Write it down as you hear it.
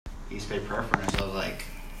East Bay Prayer Furnace, I was like,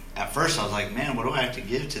 at first I was like, man, what do I have to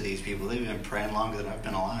give to these people? They've been praying longer than I've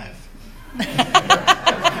been alive.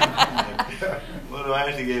 What do I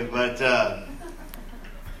have to give? But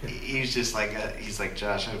he's just like, he's like,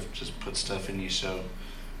 Josh, I've just put stuff in you. So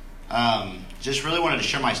just really wanted to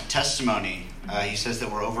share my testimony. He says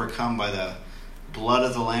that we're overcome by the blood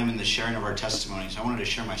of the Lamb and the sharing of our testimony. So I wanted to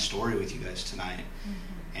share my story with you guys tonight,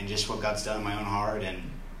 and just what God's done in my own heart, and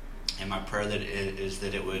my prayer that is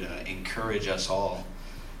that it would encourage us all.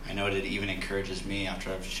 I know it even encourages me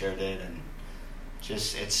after I've shared it, and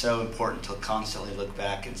just it's so important to constantly look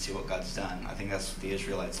back and see what God's done. I think that's what the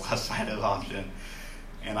Israelites lost sight of often,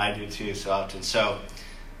 and I do too so often. So,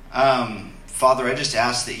 Father, I just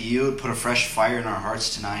ask that you would put a fresh fire in our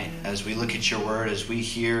hearts tonight as we look at your word, as we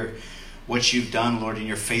hear what you've done, Lord, in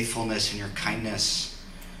your faithfulness and your kindness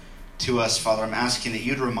to us. Father, I'm asking that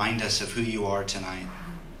you'd remind us of who you are tonight,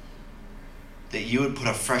 that you would put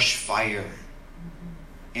a fresh fire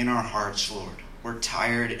in our hearts, Lord. We're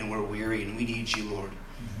tired and we're weary, and we need you, Lord,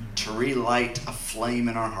 to relight a flame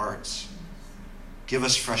in our hearts. Give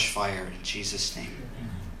us fresh fire in Jesus' name.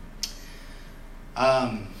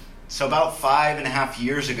 So about 5.5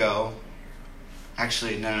 years ago,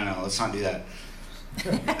 actually, no, let's not do that.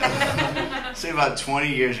 Say about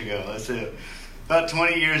 20 years ago. Let's do it. About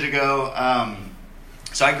 20 years ago,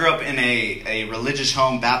 so I grew up in a religious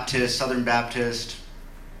home, Baptist, Southern Baptist,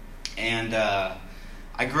 and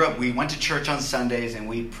I grew up, we went to church on Sundays, and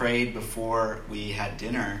we prayed before we had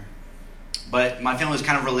dinner. But my family was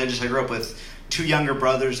kind of religious. I grew up with 2 younger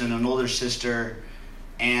brothers and an older sister,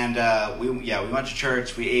 and we went to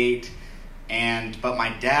church, we ate, but my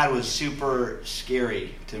dad was super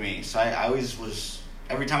scary to me. So I always was,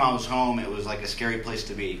 every time I was home, it was like a scary place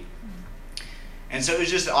to be. And so it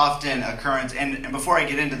was just often occurrence. And before I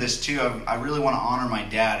get into this too, I really want to honor my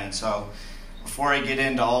dad. And so before I get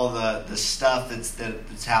into all the stuff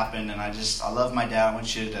that's happened, and I love my dad. I want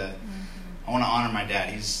to honor my dad.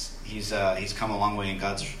 He's come a long way, and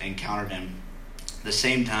God's encountered him. At the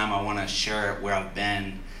same time, I want to share where I've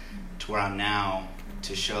been to where I'm now,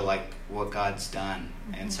 to show like what God's done.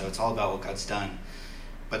 And so it's all about what God's done.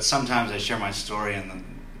 But sometimes I share my story, and the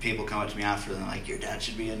people come up to me after, and they're like, your dad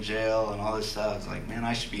should be in jail and all this stuff. It's like, man,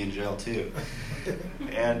 I should be in jail too.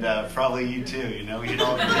 And probably you too, you know, we should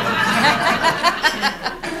all be in jail.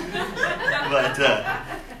 But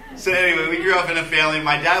so anyway, we grew up in a family.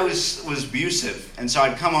 My dad was abusive, and so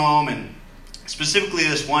I'd come home, and specifically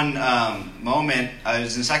this one moment, I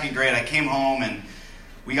was in 2nd grade. I came home, and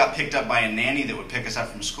we got picked up by a nanny that would pick us up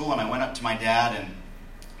from school, and I went up to my dad, and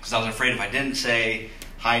because I was afraid if I didn't say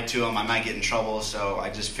hi to him, I might get in trouble, so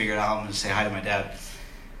I just figured out I'm going to say hi to my dad.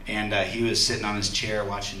 And he was sitting on his chair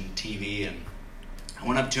watching TV, and I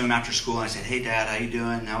went up to him after school, and I said, hey, Dad, how you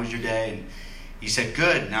doing? How was your day? And he said,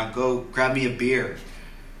 good, now go grab me a beer.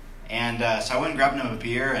 And so I went and grabbed him a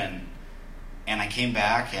beer, and I came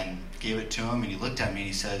back and gave it to him, and he looked at me, and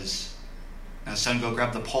he says, now, son, go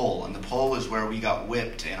grab the pole. And the pole was where we got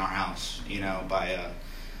whipped in our house, you know, by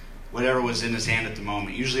whatever was in his hand at the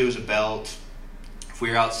moment. Usually it was a belt. If we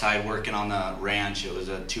were outside working on the ranch, it was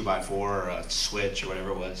a 2x4 or a switch or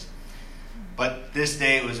whatever it was. But this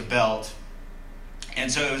day it was a belt.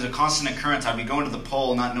 And so it was a constant occurrence. I'd be going to the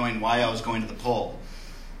pole not knowing why I was going to the pole.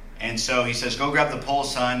 And so he says, go grab the pole,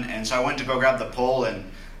 son. And so I went to go grab the pole,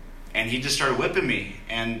 and he just started whipping me.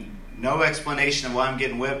 And no explanation of why I'm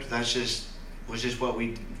getting whipped. Was just what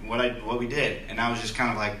we did. And I was just kind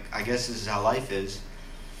of like, I guess this is how life is.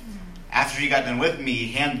 After he got done whipping me,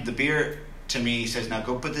 he handed the beer to me. He says, now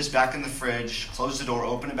go put this back in the fridge, close the door,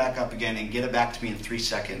 open it back up again, and get it back to me in 3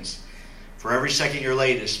 seconds. For every second you're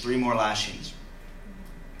late is 3 more lashings.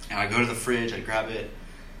 And I go to the fridge, I grab it,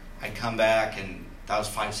 I come back, and that was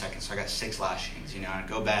 5 seconds, so I got 6 lashings. You know, I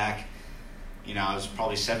go back, you know, I was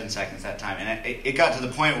probably 7 seconds that time. And it got to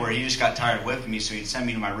the point where he just got tired of whipping me, so he'd send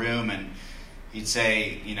me to my room, and he'd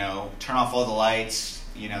say, you know, turn off all the lights,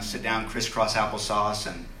 you know, sit down, crisscross applesauce,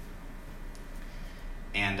 and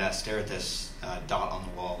stare at this dot on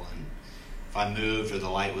the wall. And if I moved or the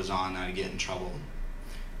light was on, I'd get in trouble.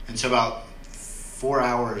 And so about 4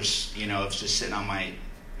 hours, you know, of just sitting on my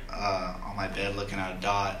bed looking at a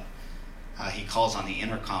dot, he calls on the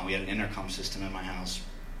intercom. We had an intercom system in my house.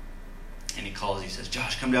 And he calls, he says,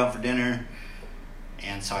 Josh, come down for dinner.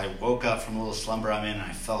 And so I woke up from a little slumber I'm in, and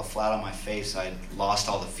I fell flat on my face. I'd lost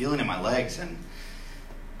all the feeling in my legs. And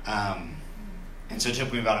so it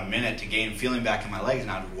took me about a minute to gain feeling back in my legs,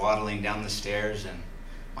 and I was waddling down the stairs, and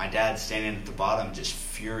my dad's standing at the bottom just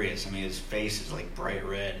furious. I mean, his face is like bright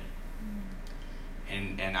red.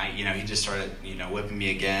 And I, you know, he just started, you know, whipping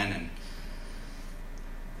me again.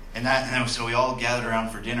 And so we all gathered around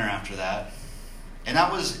for dinner after that. And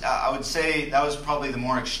that was, I would say, that was probably the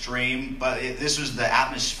more extreme, but this was the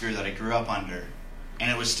atmosphere that I grew up under.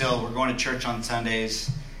 And it was still, we're going to church on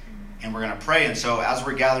Sundays, and we're going to pray. And so as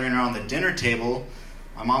we're gathering around the dinner table,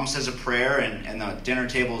 my mom says a prayer, and the dinner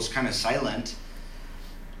table is kind of silent.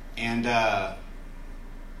 And,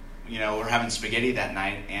 we're having spaghetti that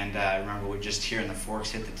night, and I remember we just hearing the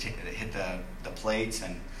forks hit the plates,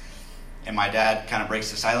 and my dad kind of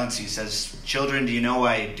breaks the silence. He says, "Children, do you know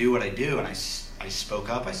why I do what I do?" And I spoke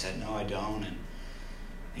up. I said, "No, I don't." And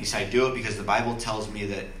he said, "I do it because the Bible tells me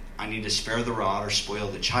that I need to spare the rod or spoil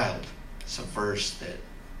the child." It's a verse that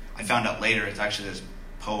I found out later. It's actually this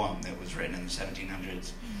poem that was written in the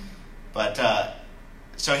 1700s. But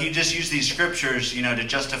so he just used these scriptures, to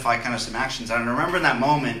justify kind of some actions. And I remember in that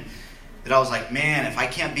moment that I was like, man, if I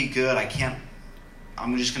can't be good,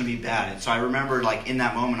 I'm just going to be bad. And so I remember, like, in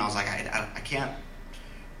that moment, I was like, I can't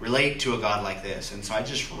relate to a God like this. And so I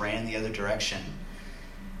just ran the other direction.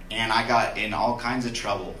 And I got in all kinds of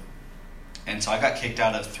trouble. And so I got kicked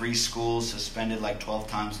out of 3 schools, suspended like 12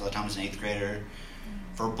 times by the time I was an 8th grader,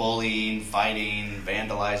 for bullying, fighting,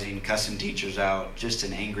 vandalizing, cussing teachers out, just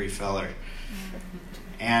an angry feller.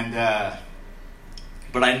 And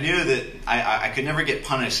but I knew that I could never get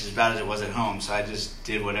punished as bad as it was at home, so I just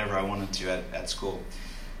did whatever I wanted to at school.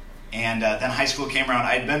 And then high school came around.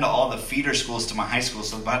 I had been to all the feeder schools to my high school,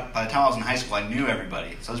 so by the time I was in high school, I knew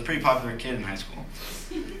everybody. So I was a pretty popular kid in high school,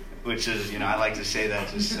 which is, I like to say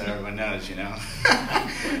that just so everyone knows, Not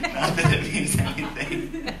that it means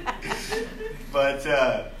anything. But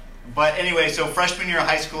anyway, so freshman year of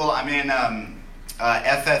high school, I'm in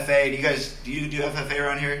FFA. Do you do FFA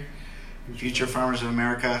around here? Future Farmers of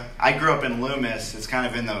America. I grew up in Loomis. It's kind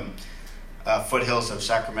of in the foothills of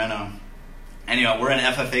Sacramento. Anyway, we're in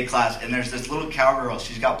FFA class, and there's this little cowgirl.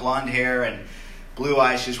 She's got blonde hair and blue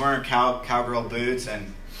eyes. She's wearing cowgirl boots,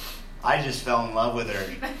 and I just fell in love with her.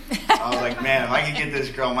 I was like, man, if I can get this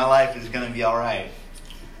girl, my life is going to be all right.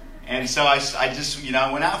 And so I just,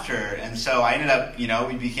 went after her. And so I ended up,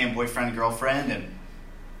 we became boyfriend and girlfriend,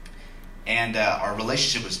 and our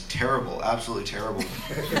relationship was terrible, absolutely terrible.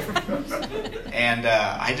 And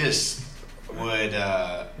I just would,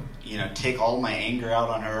 take all my anger out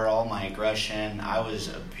on her, all my aggression. I was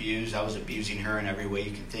abusing her in every way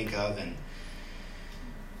you can think of,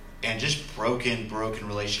 and just broken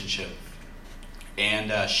relationship.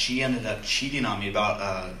 And she ended up cheating on me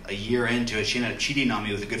about a year into it. She ended up cheating on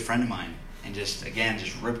me with a good friend of mine, and just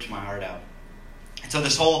ripped my heart out. And so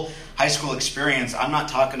this whole high school experience, I'm not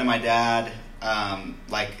talking to my dad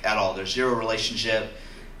at all. There's zero relationship.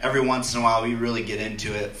 Every once in a while, we really get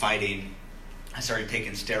into it, fighting. I started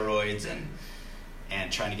taking steroids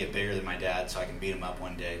and trying to get bigger than my dad so I can beat him up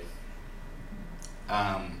one day.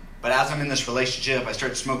 But as I'm in this relationship, I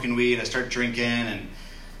start smoking weed, I start drinking, and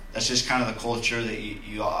that's just kind of the culture that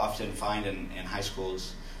you often find in high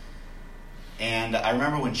schools. And I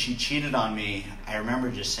remember when she cheated on me, I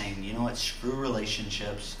remember just saying, you know what, screw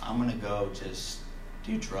relationships. I'm going to go just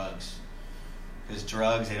do drugs. Because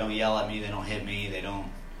drugs, they don't yell at me, they don't hit me, they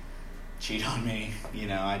don't cheat on me.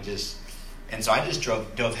 And so I just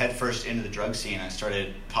dove headfirst into the drug scene. I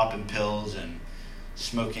started popping pills and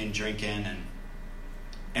smoking, drinking,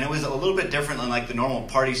 and it was a little bit different than like the normal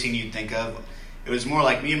party scene you'd think of. It was more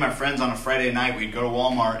like me and my friends on a Friday night, we'd go to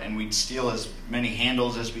Walmart and we'd steal as many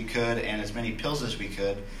handles as we could and as many pills as we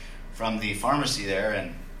could from the pharmacy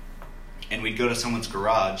there, and we'd go to someone's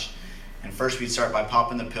garage. And first we'd start by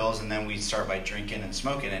popping the pills, and then we'd start by drinking and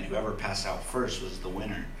smoking, and whoever passed out first was the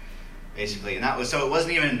winner, basically. And so it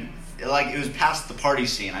wasn't even, it was past the party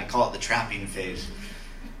scene. I call it the trapping phase.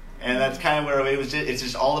 And that's kind of where it's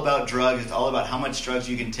just all about drugs. It's all about how much drugs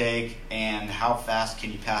you can take and how fast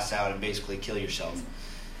can you pass out and basically kill yourself.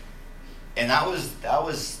 And that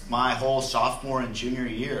was my whole sophomore and junior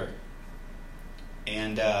year.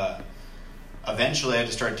 And eventually I had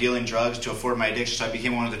to start dealing drugs to afford my addiction. So I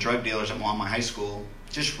became one of the drug dealers at my high school,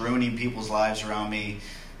 just ruining people's lives around me,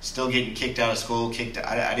 still getting kicked out of school.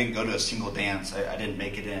 I didn't go to a single dance. I didn't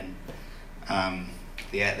make it in.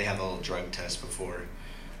 They have a little drug test before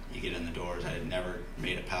you get in the doors. I had never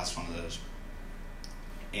made it past one of those.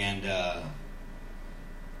 And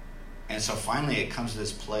so finally it comes to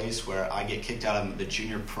this place where I get kicked out of the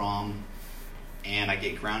junior prom, and I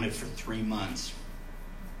get grounded for 3 months.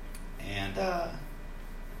 And I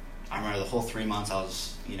remember the whole 3 months I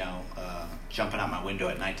was, jumping out my window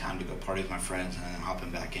at nighttime to go party with my friends, and then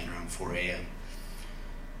hopping back in around 4 a.m.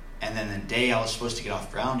 And then the day I was supposed to get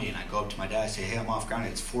off grounding, I go up to my dad and say, hey, I'm off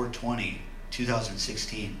grounding. It's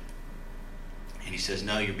 4/20/2016. And he says,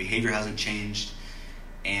 no, your behavior hasn't changed,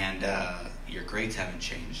 and your grades haven't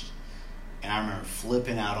changed. And I remember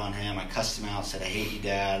flipping out on him. I cussed him out, said, I hate you,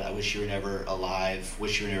 Dad. I wish you were never alive.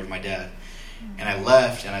 Wish you were never my dad. And I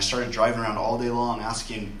left, and I started driving around all day long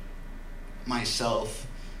asking myself,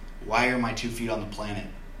 why are my 2 feet on the planet?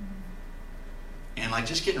 And like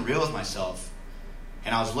just getting real with myself.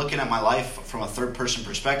 And I was looking at my life from a third-person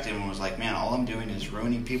perspective and was like, man, all I'm doing is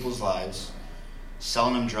ruining people's lives,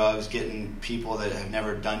 selling them drugs, getting people that have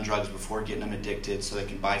never done drugs before, getting them addicted so they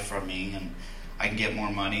can buy from me and I can get more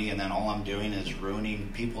money, and then all I'm doing is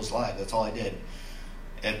ruining people's lives. That's all I did.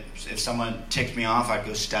 If someone ticked me off, I'd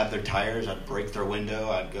go stab their tires, I'd break their window,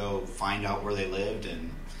 I'd go find out where they lived,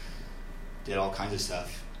 and did all kinds of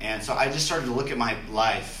stuff. And so I just started to look at my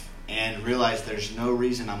life and realized there's no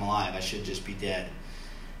reason I'm alive. I should just be dead.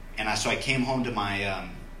 And so I came home to my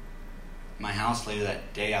my house later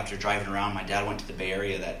that day after driving around. My dad went to the Bay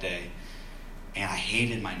Area that day, and I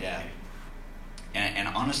hated my dad. And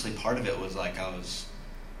honestly, part of it was like I was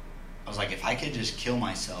like, if I could just kill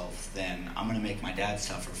myself, then I'm going to make my dad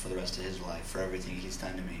suffer for the rest of his life for everything he's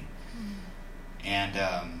done to me.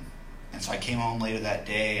 Mm-hmm. And so I came home later that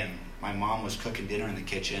day, and my mom was cooking dinner in the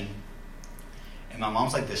kitchen. And my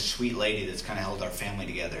mom's like this sweet lady that's kind of held our family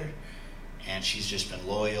together. And she's just been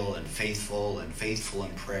loyal and faithful in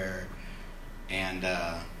prayer. And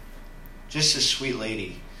just a sweat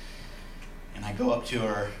lady. And I go up to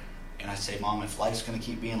her, and I say, Mom, if life's going to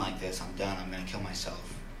keep being like this, I'm done. I'm going to kill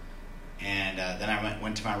myself. And then I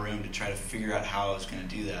went to my room to try to figure out how I was going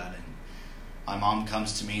to do that. And my mom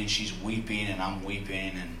comes to me, and she's weeping, and I'm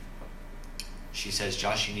weeping. And she says,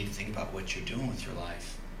 Josh, you need to think about what you're doing with your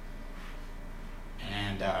life.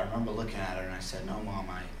 And I remember looking at her, and I said, no, Mom,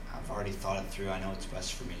 I've already thought it through. I know what's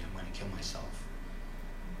best for me. I'm going to kill myself.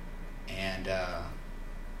 And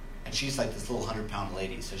she's like this little 100-pound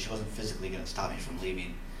lady, so she wasn't physically going to stop me from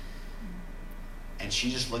leaving. And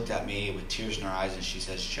she just looked at me with tears in her eyes, and she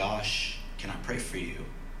says, Josh, can I pray for you?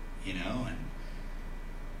 You know,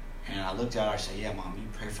 and I looked at her, I said, yeah, Mom, you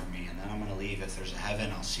pray for me, and then I'm going to leave. If there's a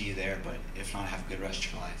heaven, I'll see you there, but if not, have a good rest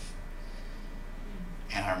of your life.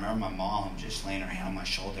 And I remember my mom just laying her hand on my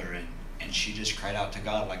shoulder, and she just cried out to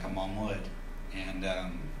God like a mom would. And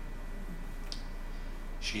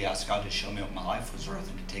she asked God to show me what my life was worth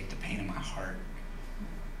and to take the pain in my heart.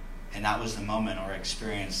 And that was the moment where I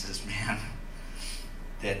experienced this man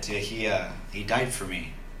that he died for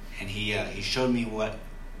me, and he showed me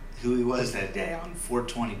who he was that day on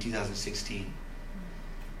 4/20/2016.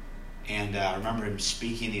 And I remember him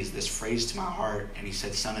speaking this phrase to my heart, and he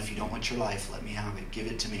said, son, if you don't want your life, let me have it. Give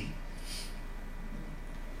it to me.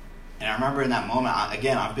 And I remember in that moment,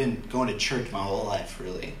 I've been going to church my whole life,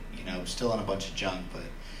 really. You know, still on a bunch of junk, but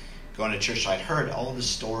going to church, I'd heard all the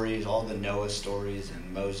stories, all the Noah stories,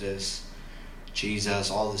 and Moses,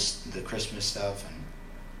 Jesus, all the Christmas stuff.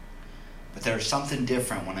 But there was something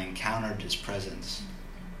different when I encountered his presence.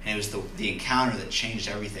 And it was the encounter that changed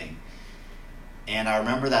everything. And I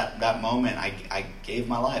remember that moment, I gave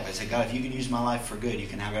my life. I said, God, if you can use my life for good, you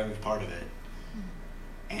can have every part of it.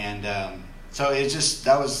 And so it's just,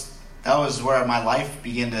 that was where my life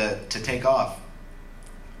began to take off.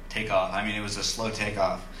 I mean, it was a slow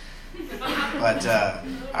takeoff. But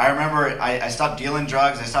I remember I stopped dealing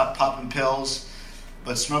drugs. I stopped popping pills.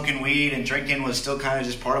 But smoking weed and drinking was still kind of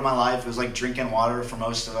just part of my life. It was like drinking water for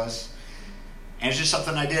most of us. And it's just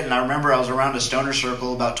something I did. And I remember I was around a stoner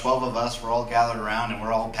circle, about 12 of us. We're all gathered around, and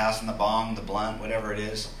we're all passing the bong, the blunt, whatever it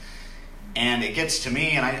is. And it gets to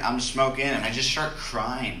me, and I'm smoking, and I just start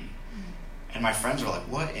crying. And my friends are like,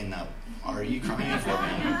 what in the are you crying for,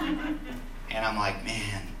 man? And I'm like,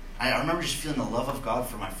 man. I remember just feeling the love of God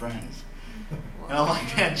for my friends. And I'm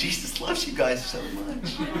like, man, Jesus loves you guys so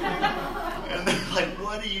much. And they're like,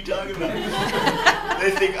 what are you talking about?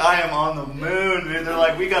 They think I am on the moon. They're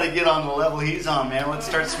like, we got to get on the level he's on, man. Let's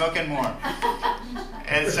start smoking more.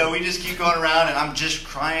 And so we just keep going around, and I'm just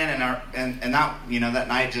crying. And that, that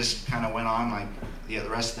night just kind of went on like the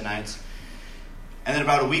rest of the nights. And then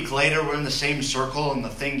about a week later, we're in the same circle, and the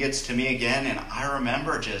thing gets to me again. And I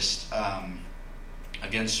remember just,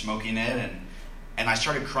 again, smoking it, and I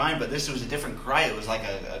started crying, but this was a different cry. It was like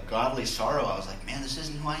a godly sorrow. I was like, man, this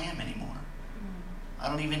isn't who I am anymore. I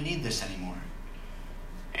don't even need this anymore.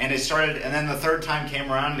 And it started, and then the third time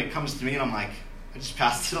came around, and it comes to me, and I'm like, I just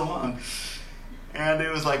passed it along. And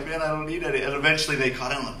it was like, man, I don't need it. And eventually they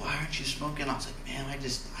caught it, and I'm like, why aren't you smoking? I was like, man,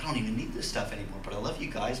 I don't even need this stuff anymore, but I love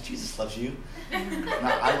you guys. Jesus loves you.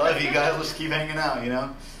 I love you guys. Let's keep hanging out, And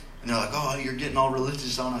they're like, oh, you're getting all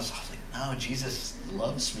religious on us. I was like, no, Jesus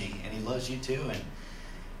loves me, and he loves you too.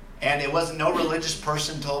 And it wasn't, no religious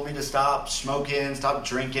person told me to stop smoking, stop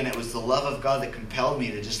drinking. It was the love of God that compelled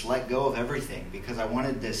me to just let go of everything, because I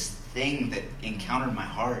wanted this thing that encountered my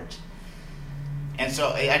heart. And so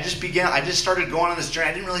I just started going on this journey.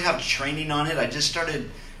 I didn't really have training on it. I just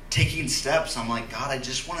started taking steps. I'm like, God, I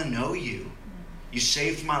just want to know you. You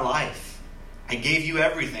saved my life. I gave you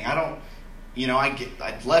everything. I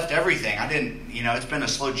left everything. I didn't, it's been a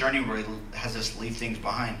slow journey where it has us leave things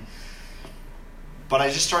behind. But I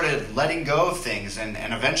just started letting go of things, and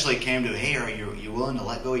eventually it came to, hey, are you willing to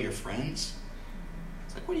let go of your friends?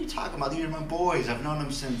 It's like, what are you talking about? These are my boys. I've known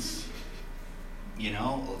them since,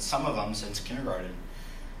 some of them since kindergarten.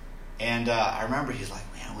 And I remember he's like,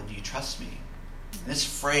 man, well, do you trust me? And this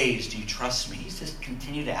phrase, do you trust me? He's just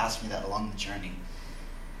continued to ask me that along the journey.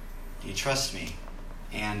 Do you trust me?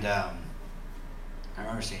 And I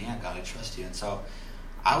remember saying, yeah, God, I trust you. And so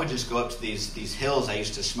I would just go up to these hills I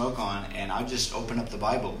used to smoke on, and I would just open up the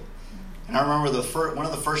Bible. And I remember one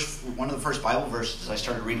of the first Bible verses I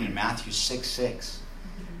started reading in Matthew 6:6.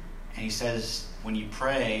 And he says, when you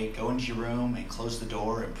pray, go into your room and close the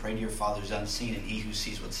door and pray to your Father who's unseen, and he who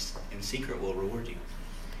sees what's in secret will reward you.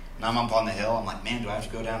 And I'm up on the hill. I'm like, man, do I have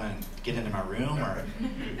to go down and get into my room, or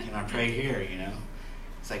can I pray here,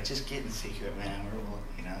 It's like, just get in secret, man.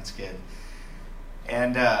 It's good.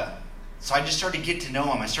 And so I just started to get to know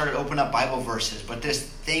him. I started opening up Bible verses, but this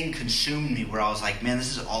thing consumed me where I was like, man,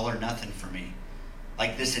 this is all or nothing for me.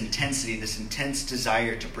 Like this intensity, this intense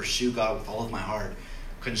desire to pursue God with all of my heart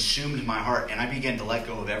consumed my heart, and I began to let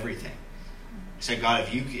go of everything. I said, God,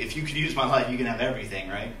 if you could use my life, you can have everything,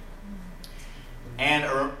 right? And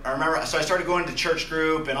I remember, so I started going to church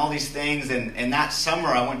group and all these things, and that summer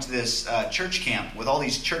I went to this church camp with all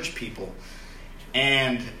these church people.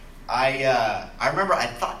 And I remember I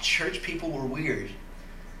thought church people were weird,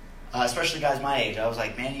 especially guys my age. I was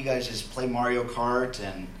like, man, you guys just play Mario Kart,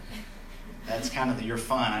 and that's kind of your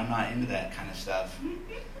fun. I'm not into that kind of stuff.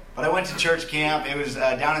 But I went to church camp. It was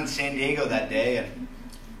down in San Diego that day,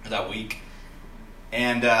 or that week.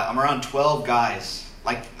 And I'm around 12 guys,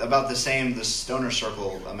 like about the stoner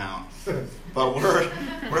circle amount. But we're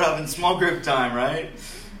having small group time, right?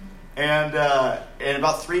 And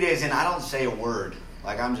about 3 days in, I don't say a word.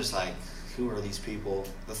 Like, I'm just like, who are these people?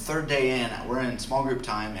 The third day in, we're in small group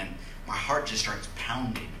time, and my heart just starts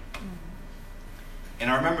pounding. And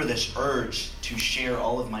I remember this urge to share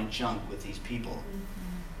all of my junk with these people.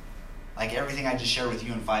 Like everything I just shared with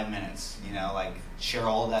you in 5 minutes, like share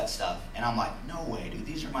all of that stuff. And I'm like, no way, dude.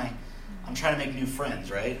 These are I'm trying to make new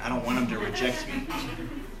friends, right? I don't want them to reject me.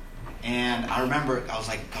 And I remember, I was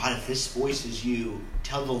like, God, if this voice is you,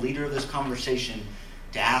 tell the leader of this conversation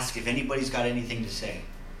to ask if anybody's got anything to say.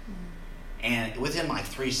 And within like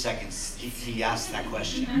 3 seconds, he asked that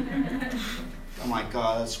question. I'm like,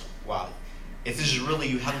 God, that's wow. If this is really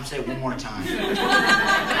you, have him say it one more time.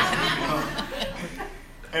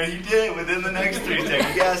 And he did. Within the next 3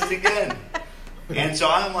 seconds, he asked again. And so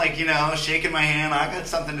I'm like, shaking my hand. I got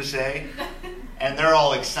something to say. And they're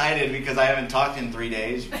all excited because I haven't talked in 3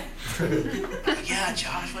 days. Like, yeah,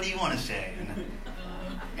 Josh, what do you want to say?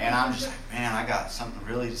 And I'm just like, man, I got something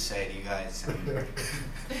really to say to you guys.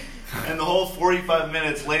 And the whole 45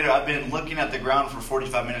 minutes later, I've been looking at the ground for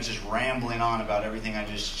 45 minutes just rambling on about everything I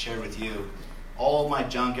just shared with you. All of my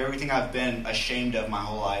junk, everything I've been ashamed of my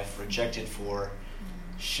whole life, rejected for,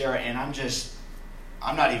 share it. And I'm just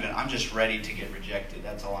ready to get rejected.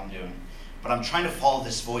 That's all I'm doing. But I'm trying to follow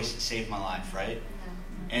this voice that saved my life, right?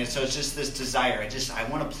 And so it's just this desire. I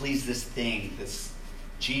want to please this thing, this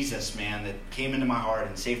Jesus, man, that came into my heart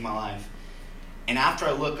and saved my life. And after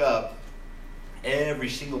I look up, every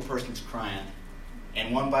single person's crying.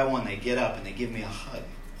 And one by one, they get up and they give me a hug.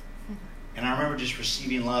 And I remember just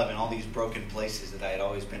receiving love in all these broken places that I had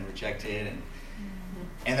always been rejected.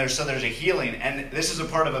 And there's a healing. And this is a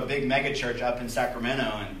part of a big mega church up in Sacramento.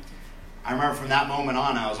 And I remember from that moment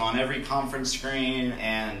on, I was on every conference screen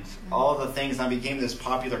and all the things. And I became this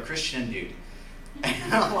popular Christian dude.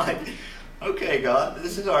 And I'm like, okay, God,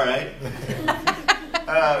 this is all right.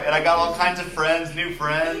 And I got all kinds of friends, new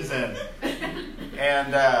friends, and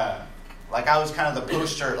like I was kind of the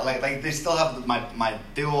poster. Like they still have my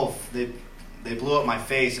big old. They blew up my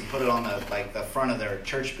face and put it on the front of their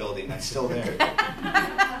church building. It's still there.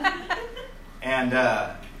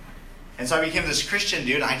 And so I became this Christian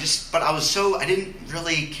dude. I didn't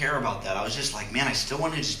really care about that. I was just like, man, I still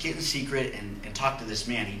want to just get in secret and talk to this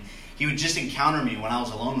man. He would just encounter me when I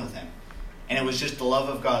was alone with him. And it was just the love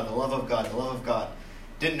of God, the love of God, the love of God.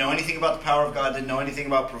 Didn't know anything about the power of God. Didn't know anything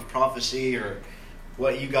about prophecy or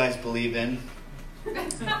what you guys believe in.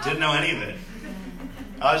 Didn't know any of it.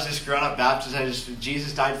 I was just growing up Baptist.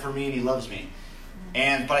 Jesus died for me and he loves me.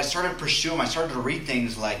 But I started pursuing. I started to read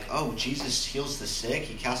things like, oh, Jesus heals the sick.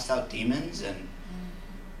 He casts out demons. And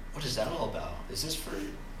what is that all about? Is this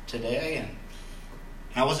today? And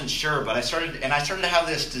I wasn't sure, but I started to have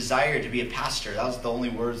this desire to be a pastor. That was the only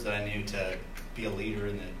words that I knew to be a leader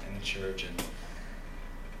in the church.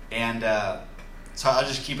 And so I was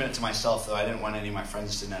just keeping it to myself, though. I didn't want any of my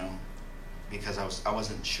friends to know because I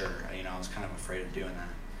wasn't sure. I was kind of afraid of doing that.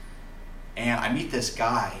 And I meet this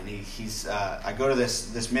guy, and he's I go to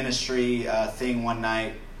this ministry thing one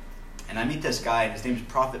night, and I meet this guy, and his name's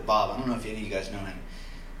Prophet Bob. I don't know if any of you guys know him,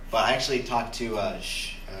 but I actually talked to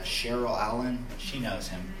Cheryl Allen. She knows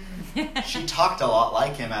him. She talked a lot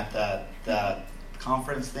like him at the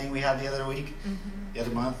conference thing we had the other week, the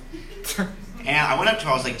other month. And I went up to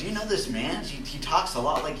her. I was like, "Do you know this man? He talks a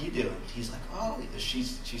lot like you do." And he's like, "Oh." She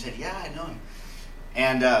said, "Yeah, I know him."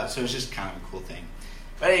 And so it was just kind of a cool thing.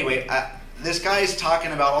 But anyway, this guy's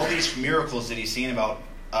talking about all these miracles that he's seen about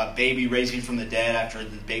a baby raising from the dead after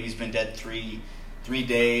the baby's been dead three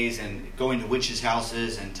days, and going to witches'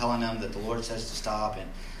 houses and telling them that the Lord says to stop, and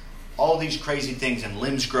all these crazy things, and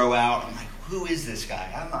limbs grow out. I'm like, who is this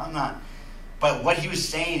guy? I'm not. But what he was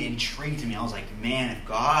saying intrigued me. I was like, man,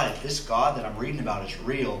 if this God that I'm reading about is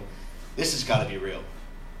real, this has got to be real.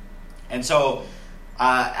 And so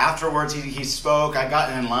afterwards he spoke. I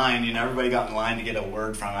got in line. Everybody got in line to get a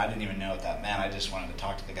word from him. I didn't even know what that meant. I just wanted to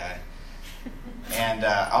talk to the guy. And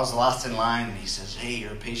I was the last in line, and he says, "Hey,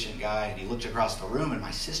 you're a patient guy." And he looked across the room, and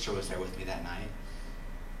my sister was there with me that night.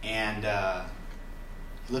 And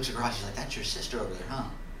he looks across. He's like, "That's your sister over there, huh?"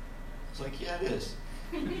 I was like, "Yeah, it is."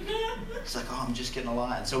 It's like, "Oh, I'm just getting a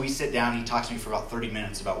lot." And so we sit down. He talks to me for about 30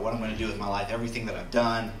 minutes about what I'm going to do with my life, everything that I've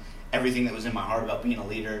done, everything that was in my heart about being a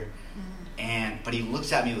leader. But he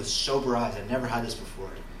looks at me with sober eyes. I've never had this before.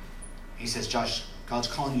 He says, "Josh, God's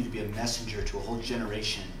calling you to be a messenger to a whole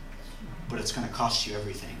generation, but it's going to cost you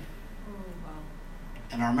everything."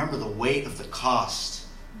 And I remember the weight of the cost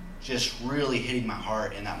just really hitting my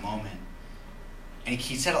heart in that moment. And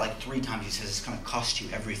he said it like 3 times. He says, "It's going to cost you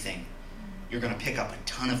everything. You're going to pick up a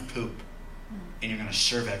ton of poop, and you're going to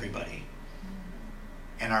serve everybody."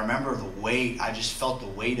 And I remember the weight. I just felt the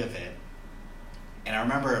weight of it. And I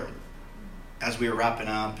remember as we were wrapping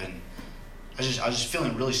up, and I was just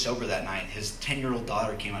feeling really sober that night. His 10-year-old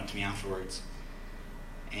daughter came up to me afterwards,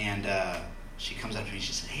 and she comes up to me and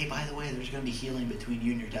she said, "Hey, by the way, there's going to be healing between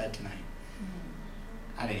you and your dad tonight."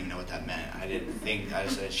 I didn't even know what that meant. I didn't think. I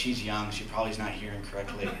said, "She's young. She probably is not hearing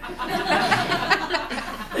correctly."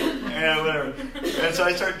 And whatever. And so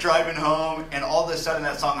I start driving home, and all of a sudden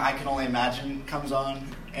that song, "I Can Only Imagine," comes on.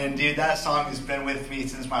 And dude, that song has been with me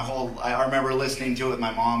since I remember listening to it with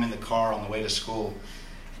my mom in the car on the way to school.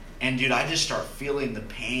 And dude, I just start feeling the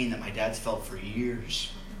pain that my dad's felt for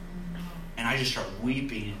years. And I just start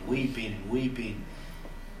weeping and weeping and weeping.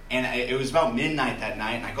 And it was about midnight that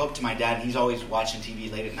night, and I go up to my dad, and he's always watching TV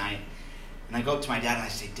late at night. And I go up to my dad, and I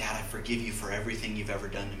say, "Dad, I forgive you for everything you've ever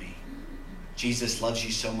done to me. Jesus loves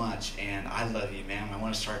you so much, and I love you, man. I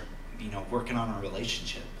want to start, working on our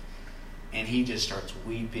relationship." And he just starts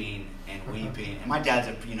weeping and weeping. And my dad's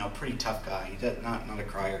a pretty tough guy. He's not a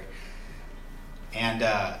crier. And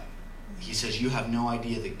he says, "You have no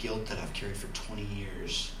idea the guilt that I've carried for 20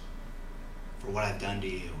 years for what I've done to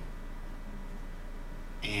you."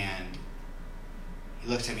 And he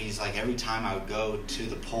looks at me. He's like, every time I would go to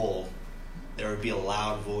the pole, there would be a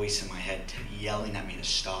loud voice in my head yelling at me to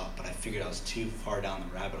stop. But I figured I was too far down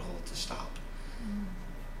the rabbit hole to stop.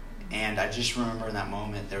 And I just remember in that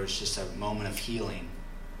moment, there was just a moment of healing.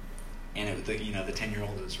 And the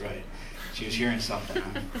 10-year-old was right. She was hearing something.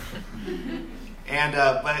 And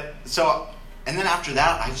then after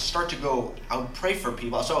that, I start to go, I would pray for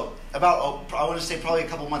people. So I want to say probably a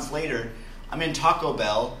couple months later, I'm in Taco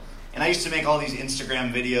Bell. And I used to make all these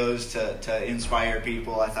Instagram videos to inspire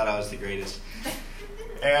people. I thought I was the greatest.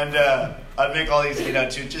 And I'd make all these,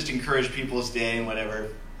 to just encourage people's day and whatever.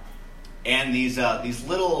 And these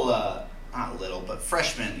little, not little, but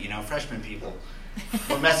freshman people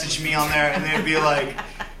would message me on there, and they'd be like,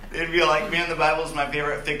 "Man, the Bible's my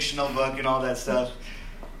favorite fictional book," and all that stuff.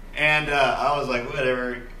 And I was like,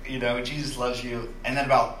 whatever, Jesus loves you. And then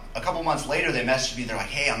about a couple months later, they messaged me. They're like,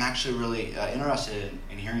 "Hey, I'm actually really interested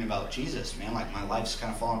in hearing about Jesus, man. Like, my life's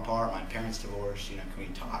kind of falling apart. My parents divorced. Can we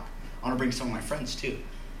talk? I want to bring some of my friends too."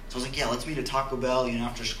 So I was like, "Yeah, let's meet at Taco Bell,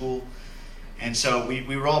 after school." And so we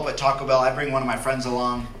roll up at Taco Bell. I bring one of my friends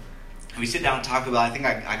along. And we sit down at Taco Bell. I think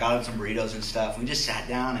I got him some burritos and stuff. We just sat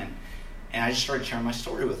down, and I just started sharing my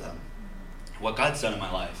story with them, what God's done in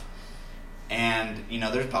my life. And,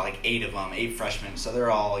 there's about like 8 of them, 8 freshmen. So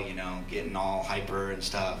they're all, getting all hyper and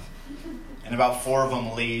stuff. And about 4 of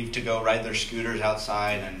them leave to go ride their scooters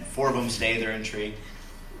outside. And 4 of them stay. They're intrigued.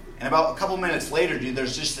 And about a couple minutes later, dude,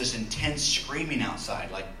 there's just this intense screaming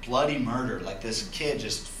outside, like bloody murder. Like this kid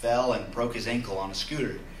just fell and broke his ankle on a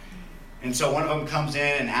scooter. And so one of them comes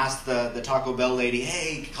in and asks the Taco Bell lady,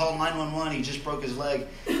 hey, call 911, he just broke his leg.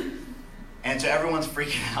 And so everyone's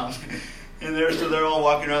freaking out. And they're all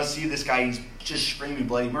walking around, see this guy, he's just screaming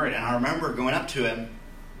bloody murder. And I remember going up to him,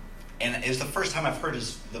 and it was the first time I've heard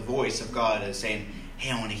the voice of God as saying,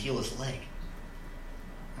 hey, I want to heal his leg.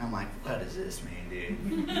 And I'm like, what does this mean,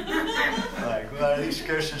 dude? Like, what, are these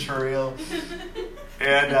Christians for real?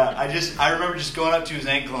 And I remember just going up to his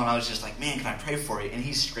ankle, and I was just like, man, can I pray for you? And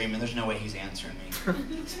he's screaming, there's no way he's answering me.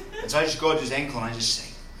 And so I just go up to his ankle, and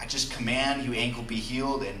I just command you ankle be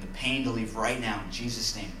healed and the pain to leave right now in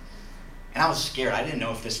Jesus' name. And I was scared. I didn't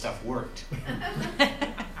know if this stuff worked.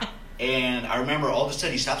 And I remember all of a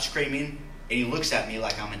sudden he stops screaming, and he looks at me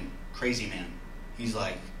like I'm a crazy man. He's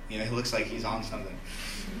like, he looks like he's on something.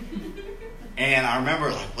 And I remember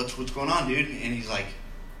like, what's going on, dude? And he's like,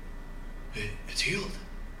 it's healed.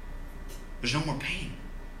 There's no more pain.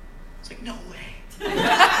 It's like, no way.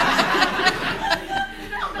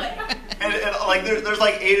 and like there's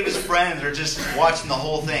like 8 of his friends are just watching the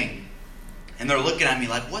whole thing. And they're looking at me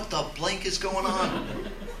like, what the blank is going on?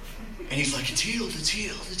 And he's like, it's healed, it's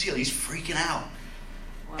healed, it's healed. He's freaking out.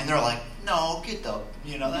 Wow. And they're like, no, get the,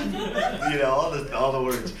 all the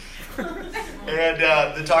words.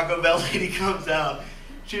 And the Taco Bell lady comes out.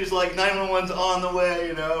 She was like, 911's on the way,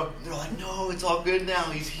 And they're like, no, it's all good now.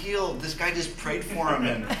 He's healed. This guy just prayed for him,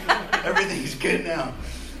 and everything's good now.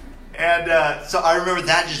 And so I remember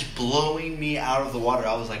that just blowing me out of the water.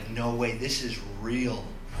 I was like, no way, this is real.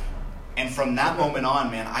 And from that moment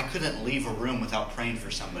on, man, I couldn't leave a room without praying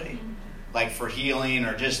for somebody. Like for healing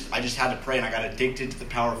or I just had to pray, and I got addicted to the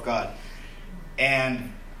power of God.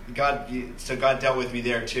 And God dealt with me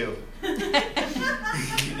there too.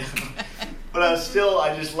 But I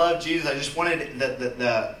just loved Jesus. I just wanted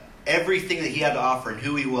the everything that he had to offer and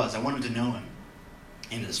who he was. I wanted to know him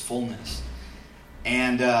in his fullness.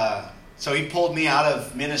 And so he pulled me out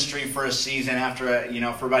of ministry for a season after,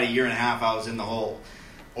 for about 1.5 years, I was in the whole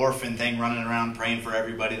orphan thing, running around praying for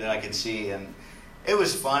everybody that I could see. And it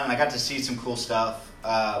was fun. I got to see some cool stuff.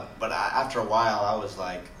 But after a while, I was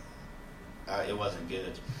like, it wasn't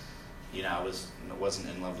good. I wasn't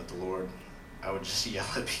in love with the Lord. I would just yell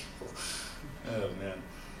at people. Oh, man.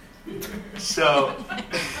 So,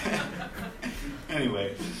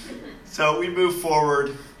 anyway. So we moved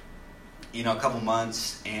forward, a couple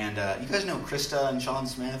months. And you guys know Krista and Sean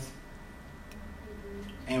Smith?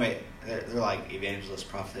 Anyway, they're like evangelist,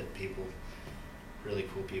 prophet people. Really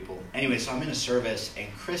cool people. Anyway, so I'm in a service, and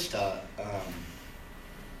Krista,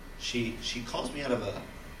 she calls me out of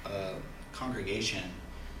a congregation,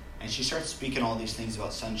 and she starts speaking all these things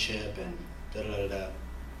about sonship and da-da-da-da.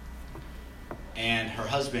 And her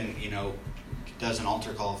husband, does an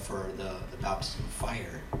altar call for the baptism of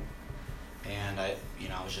fire. And I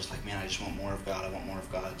was just like, man, I just want more of God. I want more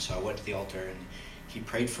of God. So I went to the altar, and he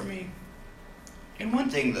prayed for me. And one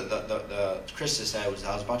thing that the Krista said was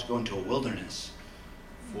I was about to go into a wilderness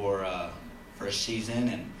for a season,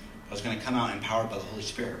 and I was going to come out empowered by the Holy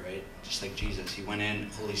Spirit, right? Just like Jesus. He went in,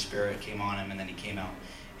 Holy Spirit came on him, and then he came out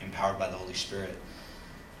empowered by the Holy Spirit.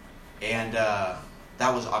 And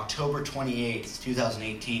that was October 28th,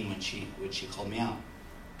 2018 when she called me out.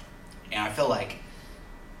 And I felt like,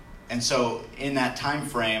 and so in that time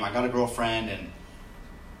frame, I got a girlfriend,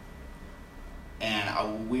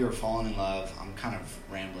 and we were falling in love. I'm kind of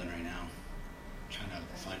rambling right now, trying to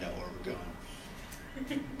find out where we're going.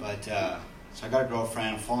 But so I got a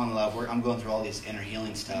girlfriend, I'm falling in love. I'm going through all these inner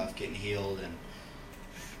healing stuff, getting healed,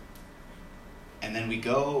 and then we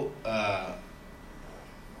go.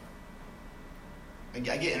 I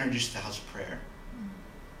get introduced to the house of prayer.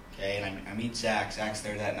 Okay, and I meet Zach. Zach's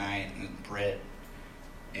there that night, and Britt,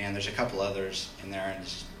 and there's a couple others in there, and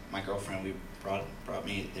this is my girlfriend. We brought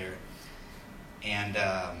me there, and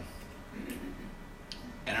I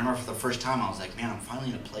remember for the first time I was like, man, I'm finally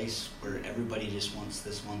in a place where everybody just wants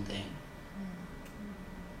this one thing,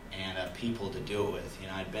 and people to do it with.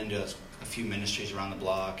 I'd been to a few ministries around the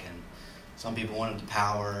block, and some people wanted the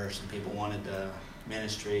power, some people wanted the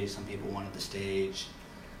ministry, some people wanted the stage,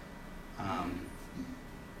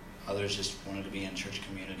 others just wanted to be in church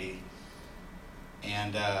community.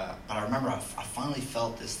 And but I remember I finally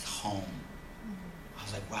felt this home. I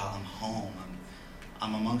was like, wow, I'm home.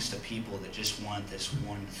 I'm amongst a people that just want this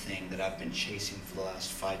one thing that I've been chasing for the last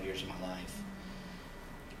 5 years of my life.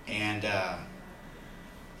 And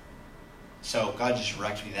so God just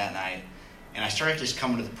wrecked me that night. And I started just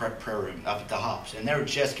coming to the prayer room up at the Hops. And they were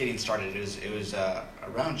just getting started. It was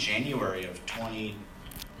around January of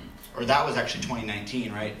that was actually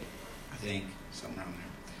 2019, right? think, something around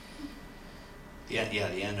there. The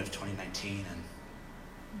end of 2019,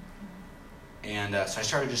 and so I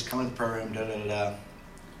started just coming to the prayer room,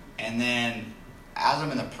 and then as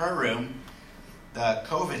I'm in the prayer room, the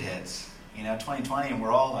COVID hits, 2020, and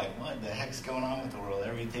we're all like, what the heck's going on with the world?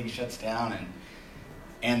 Everything shuts down,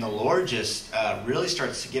 and the Lord just really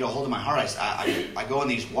starts to get a hold of my heart. I go on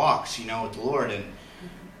these walks, with the Lord,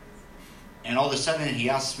 and all of a sudden He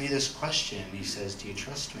asks me this question. He says, do you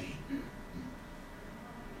trust me?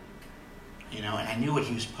 And I knew what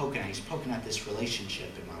He was poking at. He's poking at this relationship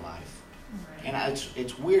in my life. Right. And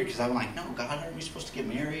it's weird because I'm like, no, God, aren't we supposed to get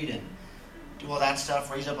married and do all that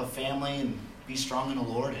stuff, raise up a family and be strong in the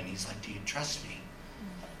Lord? And He's like, do you trust me?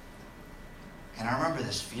 And I remember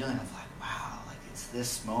this feeling of like, wow, like it's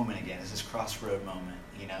this moment again. It's this crossroad moment,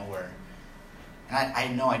 where, and I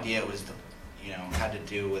had no idea it was had to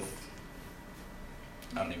do with,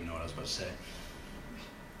 I don't even know what I was about to say.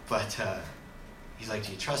 But He's like,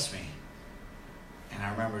 do you trust me? And I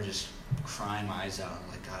remember just crying my eyes out,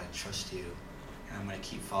 like, God, I trust you, and I'm going to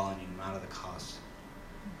keep following you no matter the cost.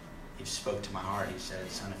 He spoke to my heart. He said,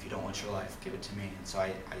 son, if you don't want your life, give it to me. And so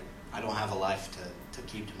I don't have a life to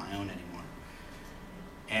keep to my own anymore.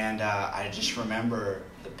 And I just remember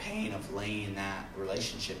the pain of laying that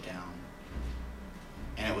relationship down.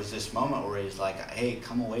 And it was this moment where He's like, hey,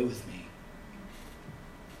 come away with me.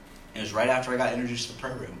 And it was right after I got introduced to the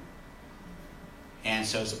prayer room. And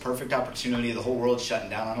so it's a perfect opportunity. The whole world's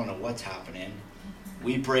shutting down. I don't know what's happening.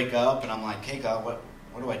 We break up, and I'm like, hey, God, what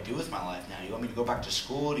do I do with my life now? You want me to go back to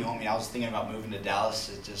school? Do you want me? I was thinking about moving to Dallas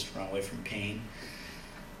to just run away from pain.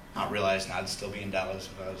 Not realizing I'd still be in Dallas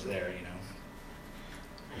if I was there,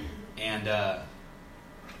 And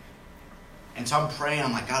so I'm praying.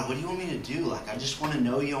 I'm like, God, what do you want me to do? Like, I just want to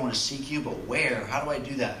know you. I want to seek you, but where? How do I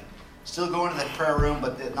do that? Still going to the prayer room,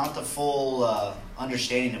 but not the full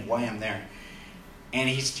understanding of why I'm there. And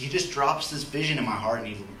he just drops this vision in my heart,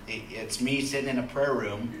 and it's me sitting in a prayer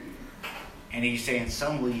room, and He's saying,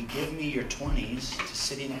 son, will you give me your 20s to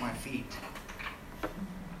sitting at my feet?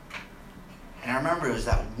 And I remember it was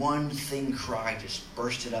that one thing cry just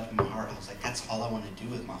bursted up in my heart. I was like, that's all I want to do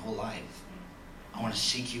with my whole life. I want to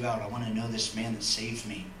seek you out. I want to know this man that saved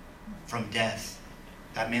me from death,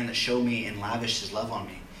 that man that showed me and lavished His love on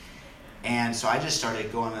me. And so I just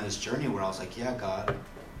started going on this journey where I was like, yeah, God,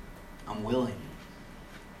 I'm willing.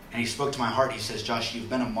 And He spoke to my heart. He says, Josh, you've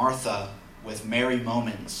been a Martha with Mary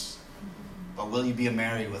moments, but will you be a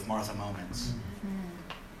Mary with Martha moments?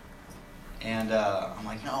 And I'm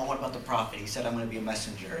like, no, what about the prophet? He said, I'm going to be a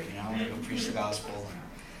messenger. I'm going to go preach the gospel. And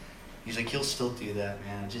He's like, he'll still do that,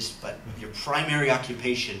 man. But your primary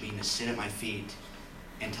occupation being to sit at my feet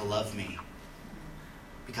and to love me,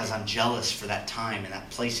 because I'm jealous for that time and that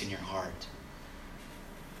place in your heart.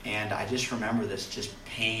 And I just remember this just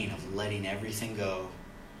pain of letting everything go.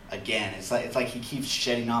 Again, it's like He keeps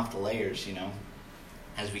shedding off the layers,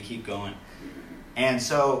 as we keep going. And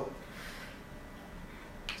so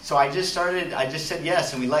I just said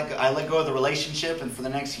yes, and I let go of the relationship, and for the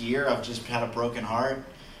next year, I've just had a broken heart.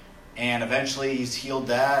 And eventually He's healed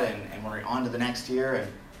that, and we're on to the next year.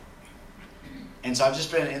 And so I've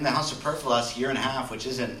just been in the house of prayer for the last year and a half, which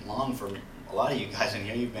isn't long for a lot of you guys in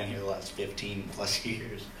here. You've been here the last 15 plus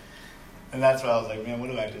years. And that's why I was like, man, what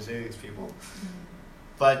do I have to say to these people?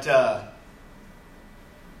 But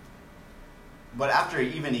after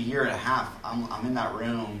even a year and a half, I'm in that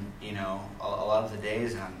room, a lot of the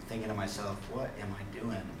days, and I'm thinking to myself, what am I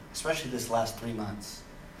doing? Especially this last 3 months.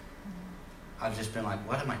 I've just been like,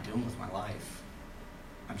 what am I doing with my life?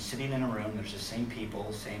 I'm sitting in a room, there's the same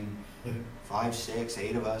people, same 5, 6,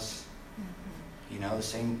 8 of us, the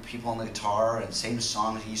same people on the guitar and same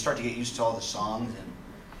songs. You start to get used to all the songs, and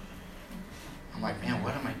I'm like, man,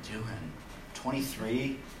 what am I doing?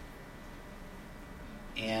 23,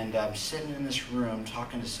 and I'm sitting in this room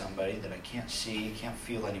talking to somebody that I can't see, can't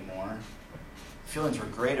feel anymore. Feelings were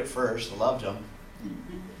great at first. I loved them.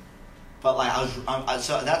 But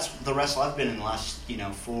so that's the wrestle I've been in the last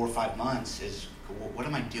 4 or 5 months is, what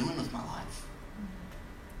am I doing with my life?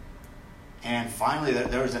 And finally,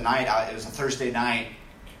 there was a night. It was a Thursday night.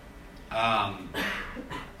 I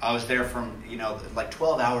was there from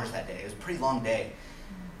 12 hours that day. It was a pretty long day.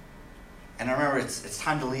 And I remember it's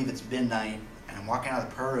time to leave. It's midnight, and I'm walking out of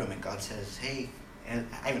the prayer room, and God says, "Hey," and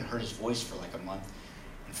I haven't heard His voice for like a month.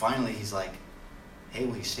 And finally, He's like, "Hey,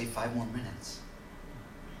 will you stay 5 more minutes?"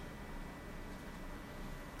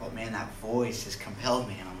 But man, that voice has compelled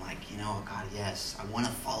me, and I'm like, God, yes, I want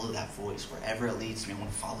to follow that voice. Wherever it leads me, I want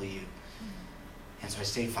to follow you. And so I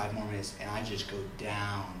stayed 5 more minutes, and I just go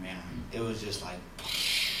down, man. It was just like,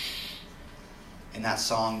 and that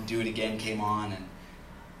song, Do It Again, came on,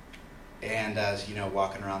 And as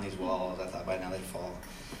walking around these walls, I thought by now they'd fall.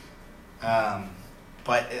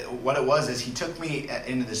 But what it was is he took me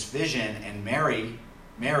into this vision, and Mary,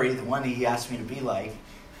 the one that he asked me to be like,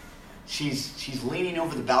 she's leaning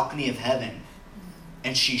over the balcony of heaven,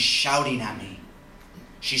 and she's shouting at me.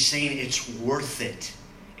 She's saying, it's worth it.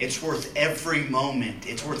 It's worth every moment.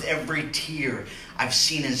 It's worth every tear. I've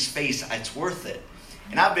seen his face. It's worth it.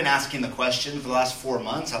 And I've been asking the question for the last 4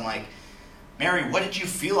 months. I'm like, Mary, what did you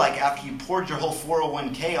feel like after you poured your whole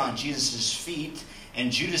 401k on Jesus' feet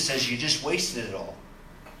and Judas says you just wasted it all?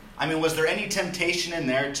 I mean, was there any temptation in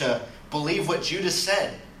there to believe what Judas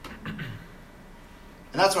said? And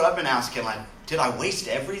that's what I've been asking. Like, did I waste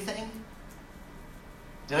everything?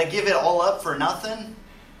 Did I give it all up for nothing?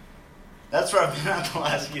 That's where I've been at the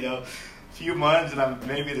last, few months, and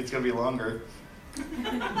maybe it's going to be longer.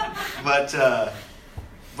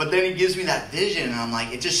 But then he gives me that vision, and I'm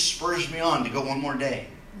like, it just spurs me on to go one more day.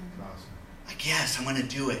 Awesome. Like, yes, I'm going to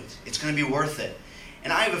do it. It's going to be worth it.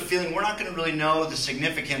 And I have a feeling we're not going to really know the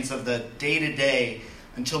significance of the day-to-day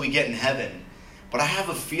until we get in heaven. But I have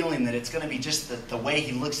a feeling that it's going to be just the way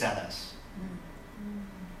he looks at us.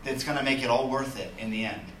 That's going to make it all worth it in the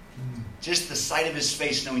end. Just the sight of his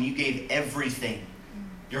face, knowing you gave everything.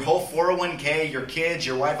 Your whole 401k, your kids,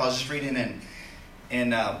 your wife. I was just reading in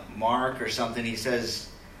Mark or something. He says,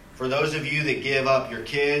 for those of you that give up your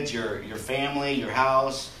kids, your family, your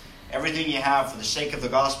house, everything you have for the sake of the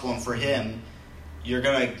gospel and for him, you're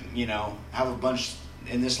going to, have a bunch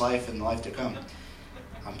in this life and the life to come.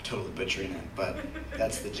 I'm totally butchering it, but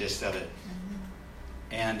that's the gist of it.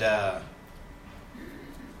 And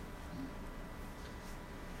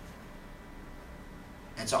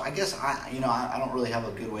so I guess I don't really have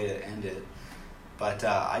a good way to end it, but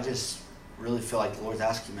I just really feel like the Lord's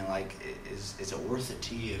asking me, like, is it worth it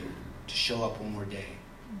to you to show up one more day?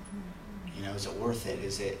 Is it worth it?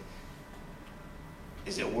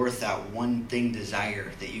 Is it worth that one thing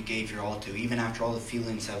desire that you gave your all to, even after all the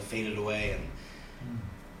feelings have faded away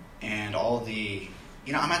and all the,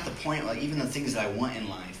 I'm at the point, like, even the things that I want in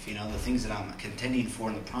life, the things that I'm contending for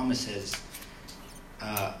and the promises,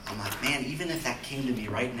 I'm like, man, even if that came to me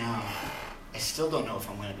right now, I still don't know if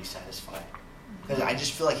I'm going to be satisfied. Because I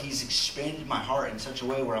just feel like he's expanded my heart in such a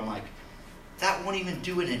way where I'm like, that won't even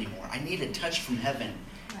do it anymore. I need a touch from heaven.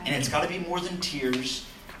 Right. And it's got to be more than tears.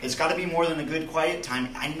 It's got to be more than a good, quiet time.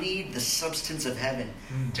 I need the substance of heaven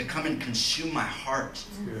to come and consume my heart.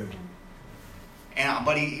 Good. And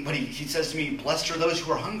but he says to me, blessed are those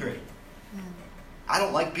who are hungry. I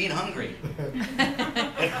don't like being hungry.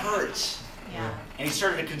 It hurts. Yeah. And he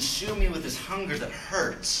started to consume me with this hunger that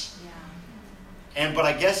hurts. Yeah. But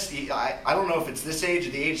I guess, I don't know if it's this age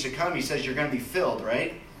or the age to come, he says you're going to be filled,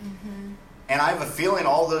 right? Mm-hmm. And I have a feeling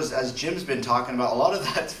all those, as Jim's been talking about, a lot of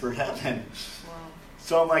that's for heaven. Wow.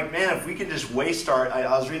 So I'm like, man, if we can just waste I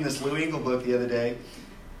was reading this Lou Engle book the other day,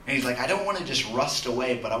 and he's like, I don't want to just rust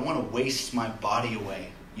away, but I want to waste my body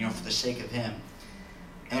away, for the sake of him.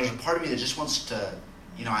 And there's a part of me that just wants to,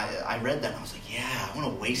 I read that and I was like, yeah, I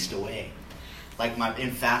want to waste away. Like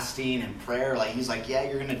in fasting and prayer, like he's like, yeah,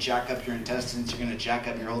 you're going to jack up your intestines, you're going to jack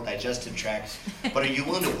up your whole digestive tract, but are you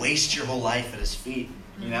willing to waste your whole life at his feet?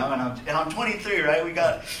 And I'm 23, right? We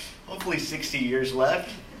got hopefully 60 years left.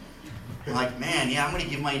 I'm like, man, yeah, I'm going to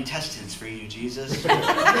give my intestines for you, Jesus. But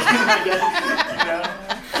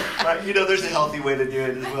there's a healthy way to do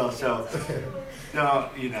it as well. So,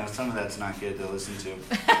 some of that's not good to listen to.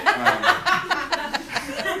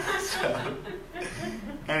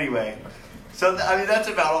 Anyway. So, that's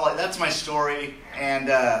about all. That's my story,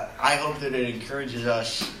 and I hope that it encourages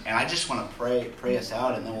us. And I just want to pray us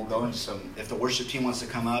out, and then we'll go into some, if the worship team wants to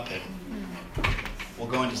come up, and we'll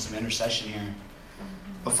go into some intercession here.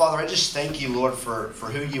 But Father, I just thank you, Lord, for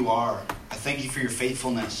who you are. I thank you for your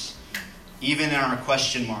faithfulness, even in our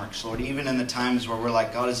question marks, Lord, even in the times where we're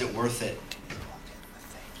like, God, is it worth it?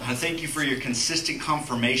 I thank you for your consistent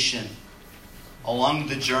confirmation along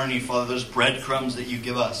the journey, Father, those breadcrumbs that you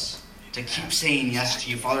give us to keep saying yes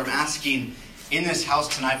to you. Father, I'm asking in this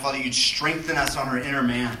house tonight, Father, you'd strengthen us on our inner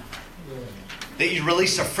man. That you'd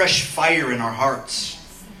release a fresh fire in our hearts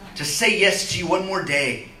to say yes to you one more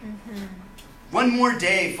day. One more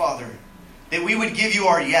day, Father, that we would give you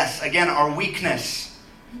our yes, again, our weakness.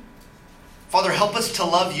 Father, help us to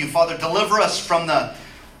love you. Father, deliver us from the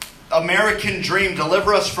American dream.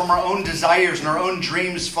 Deliver us from our own desires and our own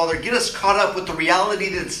dreams. Father, get us caught up with the reality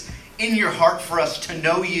that's in your heart for us to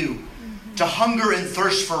know you, to hunger and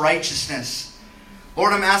thirst for righteousness.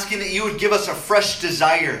 Lord, I'm asking that you would give us a fresh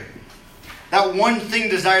desire. That one thing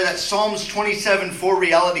desire, that Psalms 27:4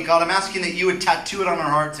 reality, God, I'm asking that you would tattoo it on our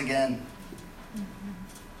hearts again.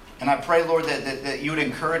 And I pray, Lord, that you would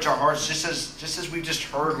encourage our hearts just as we've just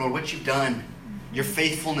heard, Lord, what you've done, your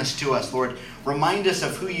faithfulness to us, Lord. Remind us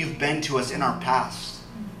of who you've been to us in our past.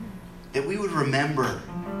 That we would remember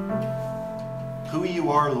who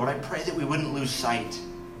you are, Lord. I pray that we wouldn't lose sight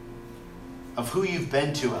of who you've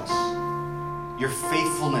been to us. Your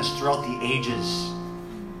faithfulness throughout the ages.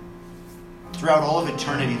 Throughout all of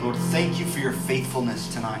eternity, Lord. Thank you for your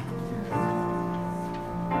faithfulness tonight.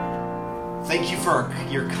 Thank you for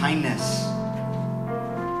your kindness.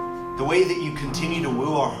 The way that you continue to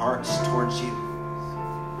woo our hearts towards you.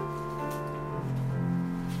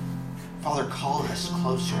 Father, call us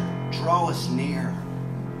closer. Draw us near.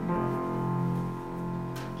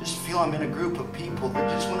 Just feel I'm in a group of people that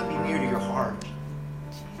just want to be near to your heart.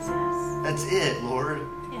 Jesus. That's it, Lord.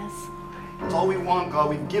 Yes, Lord. That's all we want, God.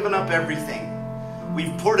 We've given up everything.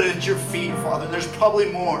 We've poured it at your feet, Father. There's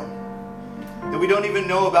probably more that we don't even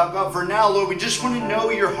know about, God. For now, Lord, we just want to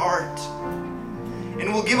know your heart.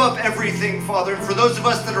 And we'll give up everything, Father. And for those of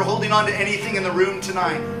us that are holding on to anything in the room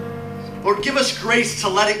tonight, Lord, give us grace to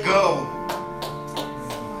let it go.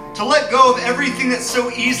 To let go of everything that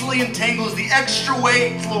so easily entangles, the extra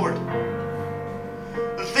weight, Lord.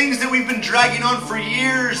 The things that we've been dragging on for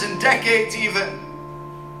years and decades even.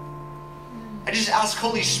 I just ask,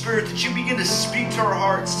 Holy Spirit, that you begin to speak to our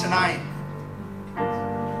hearts tonight.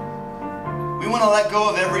 We want to let go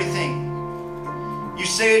of everything. You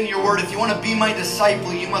say in your word, if you want to be my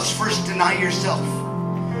disciple, you must first deny yourself.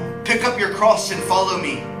 Pick up your cross and follow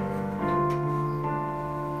me.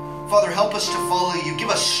 Father, help us to follow you. Give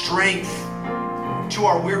us strength to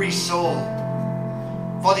our weary soul.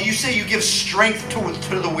 Father, you say you give strength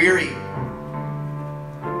to the weary.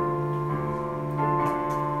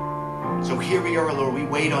 So here we are, Lord. We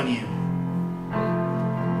wait on you.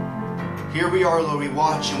 Here we are, Lord. We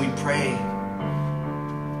watch and we pray.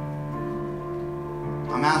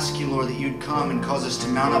 I'm asking, Lord, that you'd come and cause us to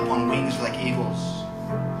mount up on wings like eagles.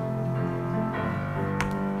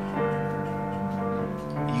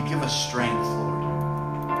 You give us strength, Lord.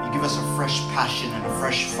 You give us a fresh passion and a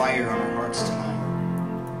fresh fire on our hearts tonight.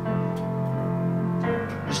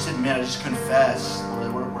 Just admit, I just confess, Lord,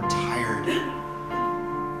 that we're tired.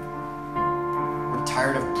 We're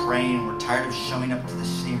tired of praying. We're tired of showing up to the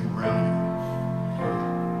same room.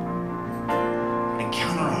 And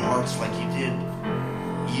encounter our hearts like you did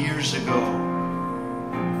years ago,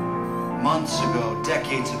 months ago,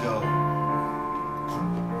 decades ago.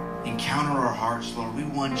 Encounter our hearts, Lord. We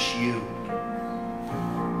want you.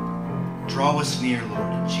 Draw us near,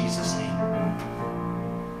 Lord, in Jesus' name.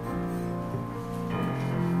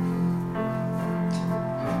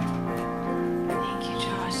 Thank you,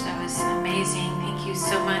 Josh. That was amazing. Thank you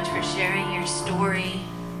so much for sharing your story.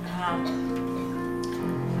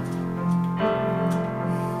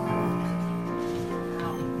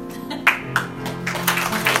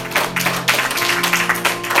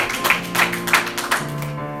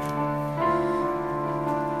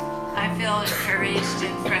 Encouraged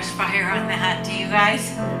and fresh fire on that. Do you guys?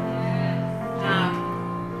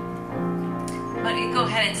 Why don't you go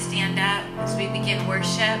ahead and stand up as we begin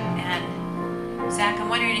worship? And Zach, I'm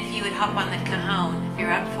wondering if you would hop on the cajon if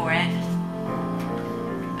you're up for it.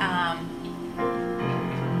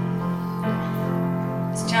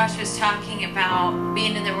 As Josh was talking about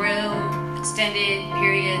being in the room extended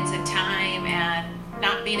periods of time and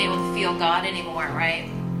not being able to feel God anymore, right?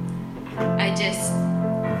 I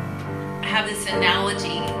have this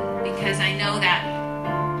analogy because I know that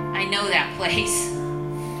place,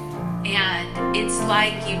 and it's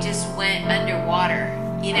like you just went underwater,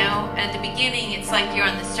 you know. At the beginning it's like you're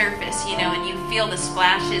on the surface, you know, and you feel the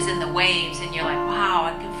splashes and the waves and you're like, wow,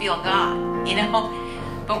 I can feel God, you know.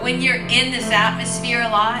 But when you're in this atmosphere a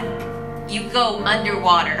lot, you go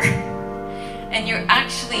underwater and you're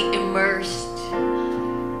actually immersed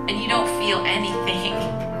and you don't feel anything.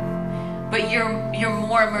 But you're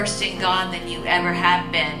more immersed in God than you ever have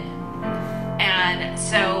been. And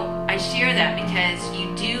so I share that because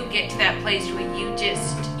you do get to that place where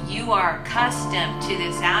you are accustomed to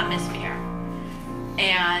this atmosphere.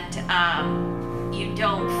 And you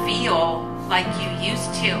don't feel like you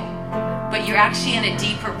used to. But you're actually in a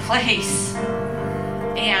deeper place.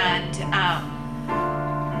 And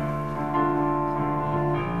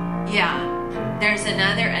there's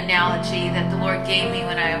another analogy that the Lord gave me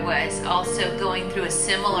when I was also going through a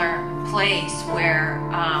similar place where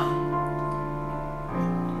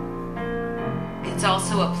it's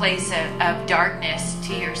also a place of darkness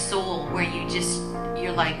to your soul where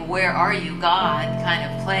you're like, where are you, God,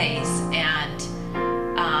 kind of place. And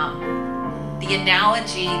the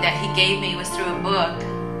analogy that he gave me was through a book,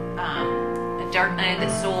 A dark night of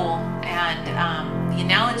the soul. And the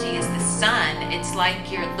analogy is the sun. It's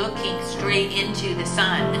like you're looking straight into the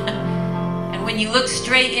sun. And when you look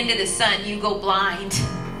straight into the sun, you go blind.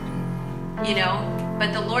 You know?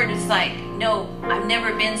 But the Lord is like, no, I've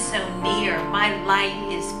never been so near. My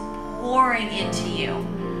light is pouring into you.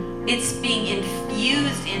 It's being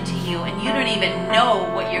infused into you, and you don't even know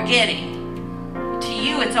what you're getting. To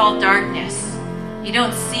you, it's all darkness. You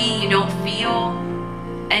don't see, you don't feel,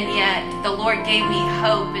 and yet the Lord gave me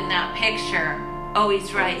hope in that picture. Oh,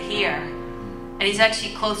 he's right here. And he's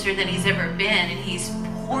actually closer than he's ever been, and he's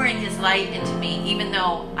pouring his light into me, even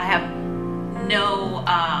though I have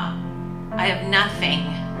nothing.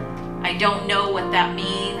 I don't know what that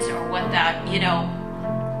means or what that,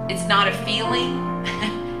 it's not a feeling.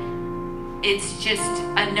 It's just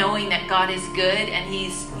a knowing that God is good, and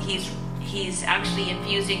he's actually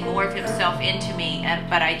infusing more of himself into me.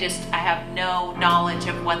 But I have no knowledge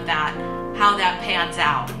of how that pans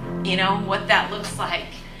out, what that looks like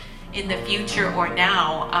in the future or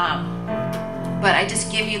now. But I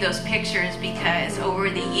just give you those pictures because over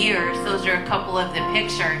the years, those are a couple of the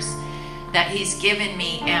pictures that he's given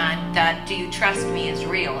me, and that do you trust me is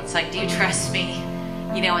real. It's like, do you trust me,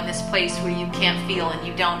 in this place where you can't feel and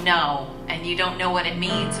you don't know, and you don't know what it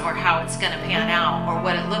means or how it's going to pan out or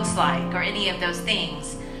what it looks like or any of those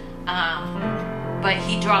things. But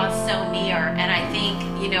he draws so near, and I think,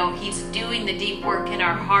 he's doing the deep work in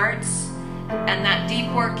our hearts, and that deep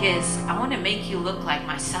work is, I want to make you look like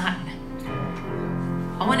my son.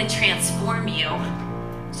 I want to transform you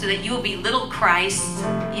so that you will be little Christ,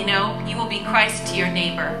 you will be Christ to your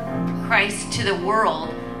neighbor, Christ to the world.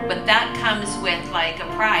 But that comes with like a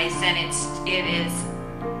price, and it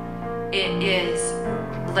is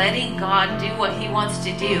letting God do what he wants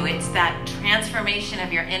to do. It's that transformation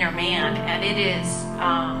of your inner man, and it is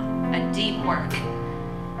a deep work.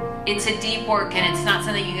 It's a deep work, and it's not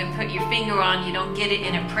something you can put your finger on. You don't get it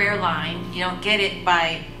in a prayer line. You don't get it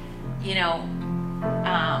by,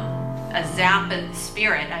 a zap of the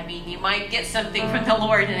Spirit. I mean, you might get something from the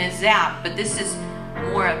Lord in a zap, but this is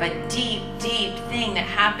more of a deep, deep thing that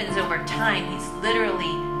happens over time. He's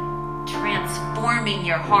literally transforming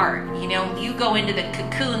your heart. You go into the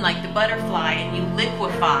cocoon like the butterfly and you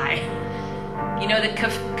liquefy. The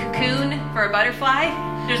cocoon for a butterfly,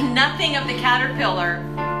 there's nothing of the caterpillar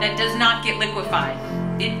that does not get liquefied.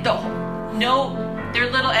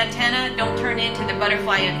 Their little antenna don't turn into the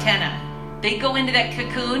butterfly antenna. They go into that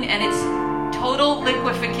cocoon and it's total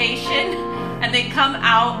liquefaction, and they come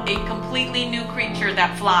out a completely new creature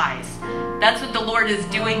that flies. That's what the Lord is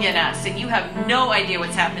doing in us, and you have no idea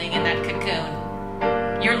what's happening in that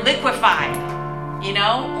cocoon. You're liquefied.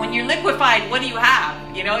 When you're liquefied, what do you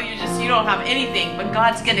have? You don't have anything, but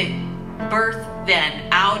God's going to birth then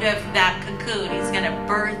out of that cocoon. He's going to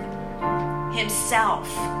birth himself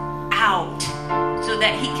out so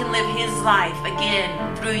that he can live his life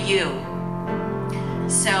again through you.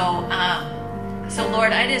 So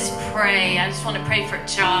Lord, I just pray. I just want to pray for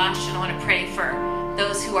Josh, and I want to pray for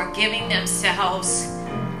those who are giving themselves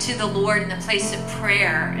to the Lord in the place of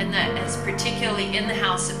prayer, and that is particularly in the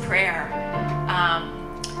house of prayer.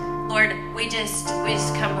 Lord, we just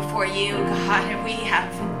come before you, God, and we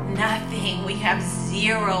have nothing. We have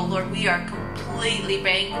zero, Lord. We are completely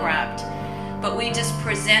bankrupt. But we just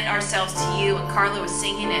present ourselves to you. And Carla was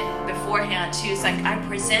singing it beforehand. She was like, I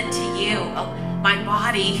present to you my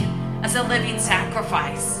body as a living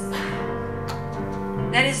sacrifice.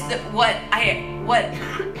 That is what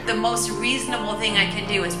the most reasonable thing I can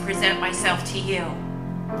do is present myself to you.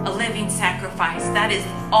 A living sacrifice. That is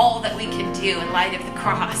all that we can do in light of the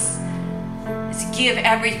cross. Is give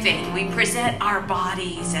everything. We present our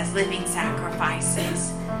bodies as living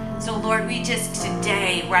sacrifices. So Lord, we just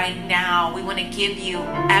today, right now, we want to give you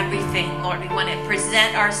everything. Lord, we want to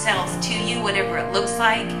present ourselves to you, whatever it looks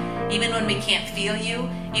like, even when we can't feel you,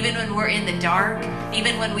 even when we're in the dark,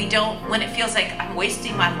 even when when it feels like I'm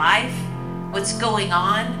wasting my life, what's going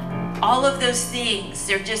on, all of those things,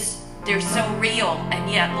 they're so real. And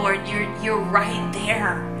yet, Lord, you're right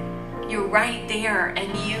there. You're right there,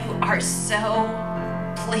 and you are so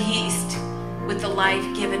pleased with the life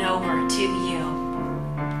given over to you.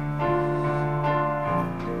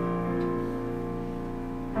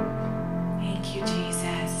 Thank you,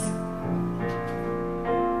 Jesus.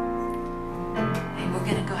 And we're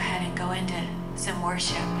going to go ahead and go into some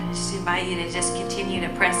worship. I just invite you to just continue to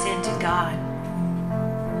press into God.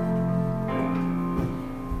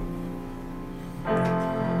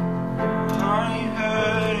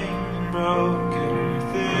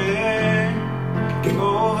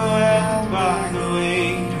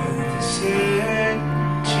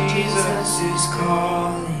 Jesus is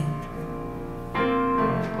calling.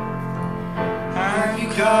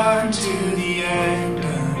 come to the end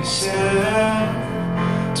of yourself?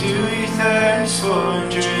 Do you thirst for a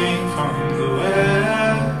drink from the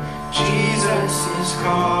well? Jesus is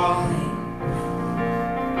calling.